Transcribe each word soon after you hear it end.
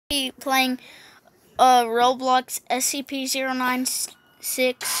be playing a Roblox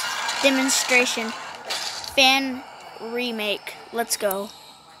SCP-096 demonstration fan remake. Let's go.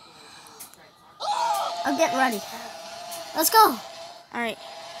 I'm getting ready. Let's go. Alright.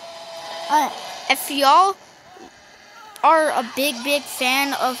 If y'all are a big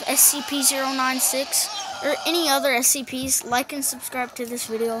fan of SCP-096 or any other SCPs, like and subscribe to this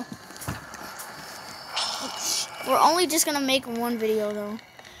video. We're only just gonna make one video though.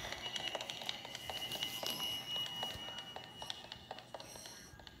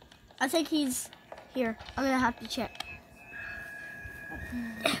 I think he's here. I'm gonna have to check.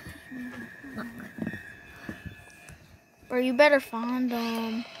 Bro, you better find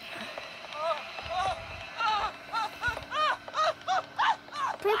them.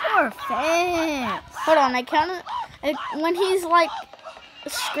 People are fans. Hold on, I counted. When he's like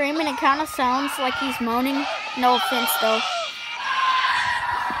screaming, it kind of sounds like he's moaning. No offense though.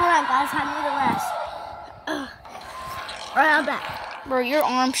 Hold on, guys. I need a rest. Alright, I'm back. Bro, your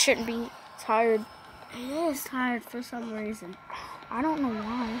arm shouldn't be tired. It is tired for some reason. I don't know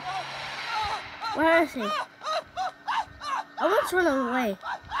why. Where is he? Almost running away.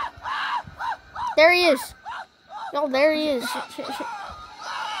 There he is. Yo, there he is. Shit.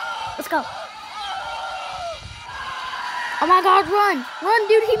 Let's go. Oh my God, run! Run,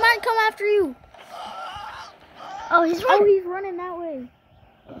 dude, he might come after you. Oh, he's running. Oh, he's running that way.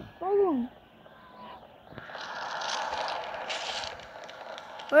 Follow him.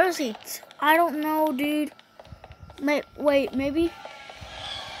 Where is he? I don't know, dude. Wait, maybe?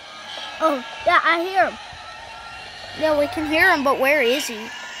 Oh, yeah, I hear him. Yeah, we can hear him, but where is he?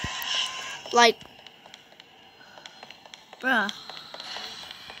 Like, bruh.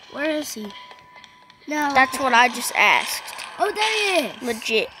 Where is he? No. That's what I just asked. Oh, there he is.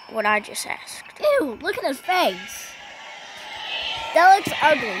 Legit, what I just asked. Ew, look at his face. That looks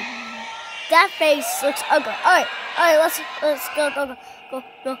ugly. That face looks ugly. Alright, let's go.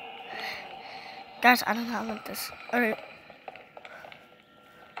 Guys, I don't know how to let this. Alright.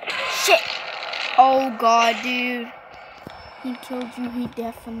 Shit. Oh God, dude. He killed you. He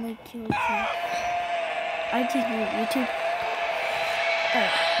definitely killed you. I teach you YouTube.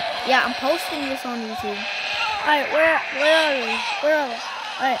 Alright. Yeah, I'm posting this on YouTube. Alright, where are we?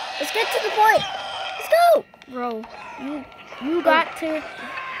 Alright, let's get to the point. Let's go. Bro, you got to.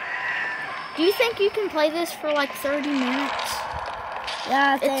 Do you think you can play this for like 30 minutes?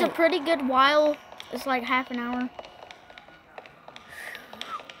 Yeah, it's a pretty good while. It's like half an hour.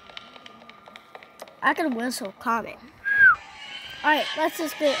 I can whistle, comment. Alright, let's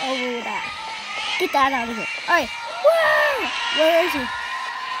just get over with that. Get that out of here. Alright. Where is he?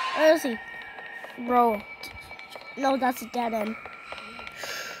 Where is he? Bro. No, that's a dead end.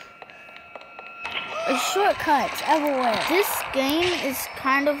 There's shortcuts everywhere. This game is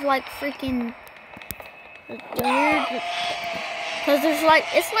kind of like freaking weird. Because there's like,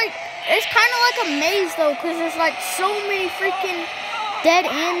 it's kind of like a maze though. Because there's like so many freaking dead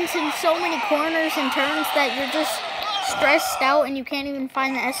ends and so many corners and turns that you're just stressed out and you can't even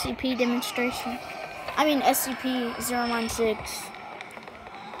find the SCP demonstration. I mean SCP-096.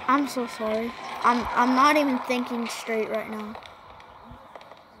 I'm so sorry. I'm not even thinking straight right now.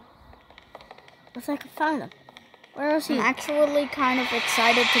 If I can find him. Where is he? I'm actually kind of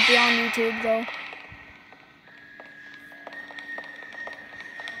excited to be on YouTube though.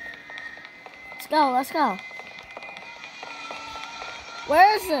 Let's go.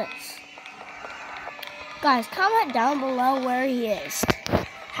 Where is this? Guys, comment down below where he is.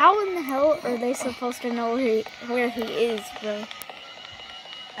 How in the hell are they supposed to know where he is, bro?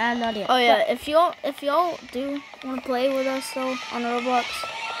 I have no idea. Oh yeah, if y'all do want to play with us though on Roblox,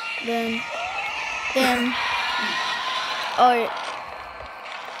 then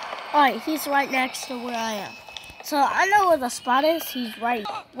Alright, he's right next to where I am. So I know where the spot is. He's right.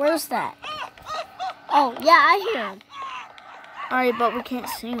 Where's that? Oh yeah, I hear him. Alright, but we can't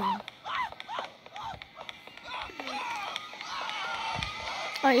see him.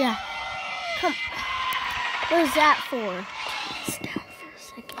 Oh yeah. Come. Where's that for? Sit down for a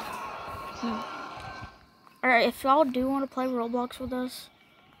second. Alright, if y'all do want to play Roblox with us,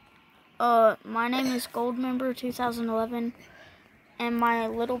 my name is Goldmember 2011, and my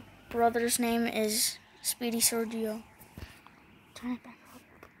little brother's name is Speedy Sergio. Turn it back up.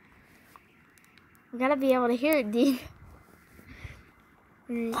 We gotta be able to hear it, dude.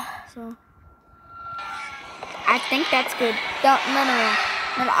 So I think that's good. No,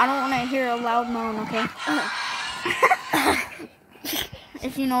 I don't want to hear a loud moan, okay?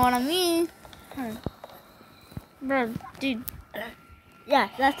 If you know what I mean. Bro, dude. Yeah,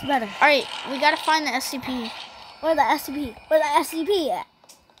 that's better. Alright, we gotta find the SCP. Where's the SCP? Where's the SCP at?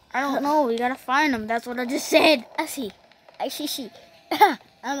 I don't know. We gotta find him. That's what I just said. I see. I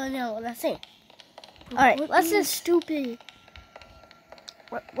don't know what I say. Alright, let's just stupid.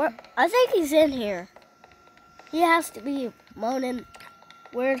 What? I think he's in here. He has to be moaning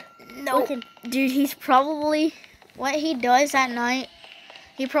weird. No, dude, he's probably, what he does at night,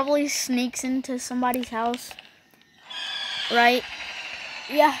 he probably sneaks into somebody's house, right?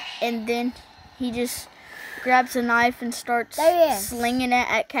 Yeah. And then he just grabs a knife and starts slinging it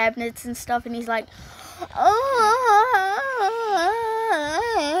at cabinets and stuff, and he's like, oh.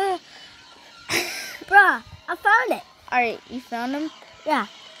 Bruh, I found it. Alright, you found him? Yeah.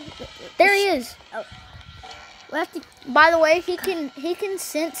 There he is. Oh. We have to... By the way, he can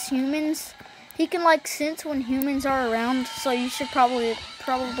sense humans. He can like sense when humans are around, so you should probably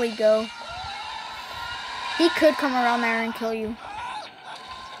go. He could come around there and kill you.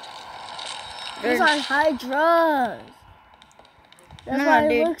 He's on high drugs. That's why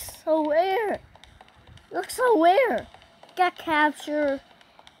it looks so weird. Looks so weird. Got captured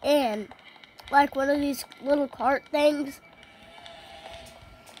in like one of these little cart things.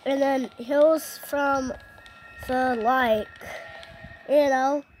 And then hills from the, like, you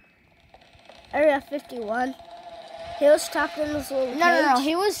know, Area 51. He was stuck in this little cage. No.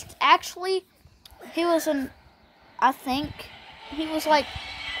 He was actually, I think, he was like,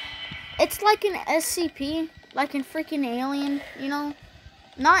 it's like an SCP, like in freaking Alien, you know?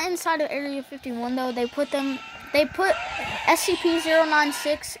 Not inside of Area 51, though. They put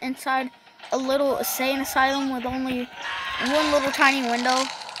SCP-096 inside a little insane asylum with only one little tiny window.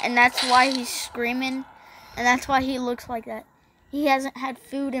 And that's why he's screaming. And that's why he looks like that. He hasn't had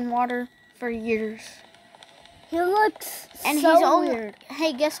food and water for years. He looks and so he's only, weird.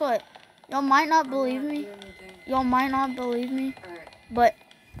 Hey, guess what? Y'all might not believe me. But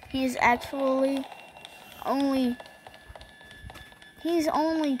he's actually he's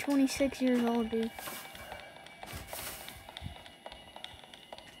only 26 years old, dude.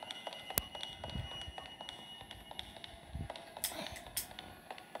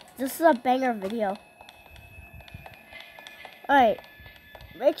 This is a banger video. Alright,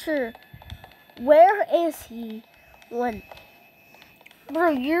 make sure, where is he when...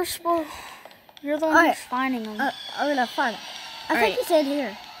 Bro, you're the one who's finding him. I'm gonna find him. I think he's in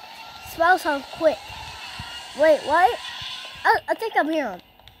here. Smells so quick. Wait, what? I think I'm hearing him.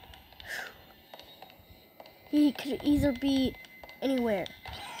 He could either be anywhere.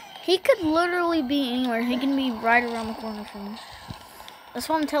 He could literally be anywhere. He can be right around the corner from us. That's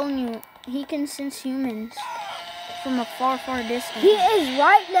what I'm telling you. He can sense humans from a far, far distance. He is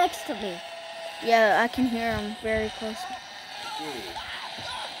right next to me. Yeah, I can hear him very close.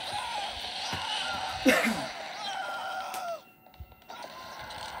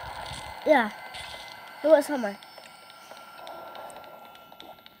 Yeah. He was somewhere.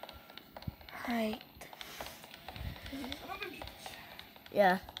 Right.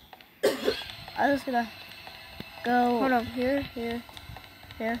 Yeah. I was gonna go. Hold on. Here.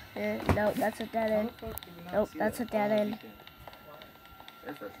 Nope, that's a dead end. Nope, that's a dead end.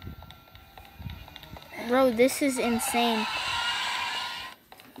 Bro, this is insane.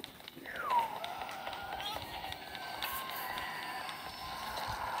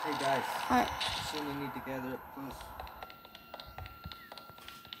 Hey guys, soon we need to gather up close.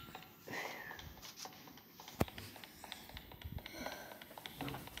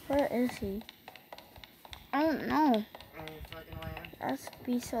 Where is he? I don't know. Has to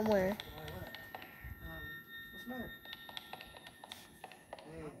be somewhere. What's the matter?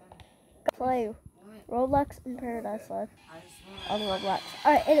 Play Roblox in Paradise Life on Roblox.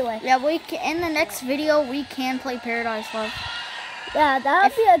 Alright, anyway. Yeah, we can, in the next video, we can play Paradise Life. Yeah, that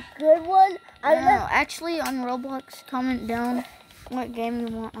would be a good one. I don't know. Actually, on Roblox, comment down what game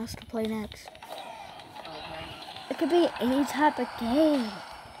you want us to play next. It could be any type of game.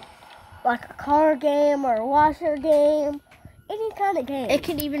 Like a car game or a washer game. Any kind of game. It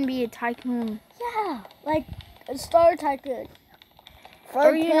could even be a tycoon. Yeah, like a Star Tycoon.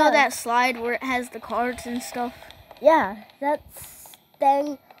 Or you know that slide where it has the cards and stuff? Yeah, that's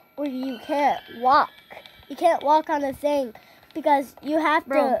thing where you can't walk. You can't walk on the thing because you have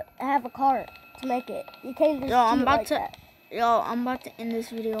to have a cart to make it. You can't just I'm about to end this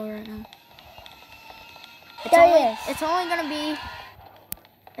video right now. It's only gonna be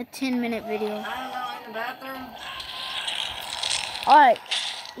a 10-minute video. I don't know, in the bathroom. Alright,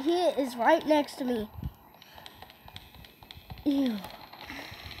 he is right next to me. Ew.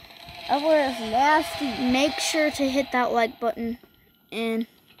 Everywhere is nasty. Make sure to hit that like button and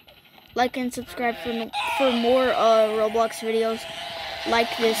like and subscribe for more Roblox videos like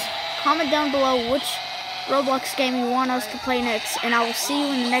this. Comment down below which Roblox game you want us to play next, and I will see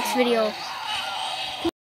you in the next video.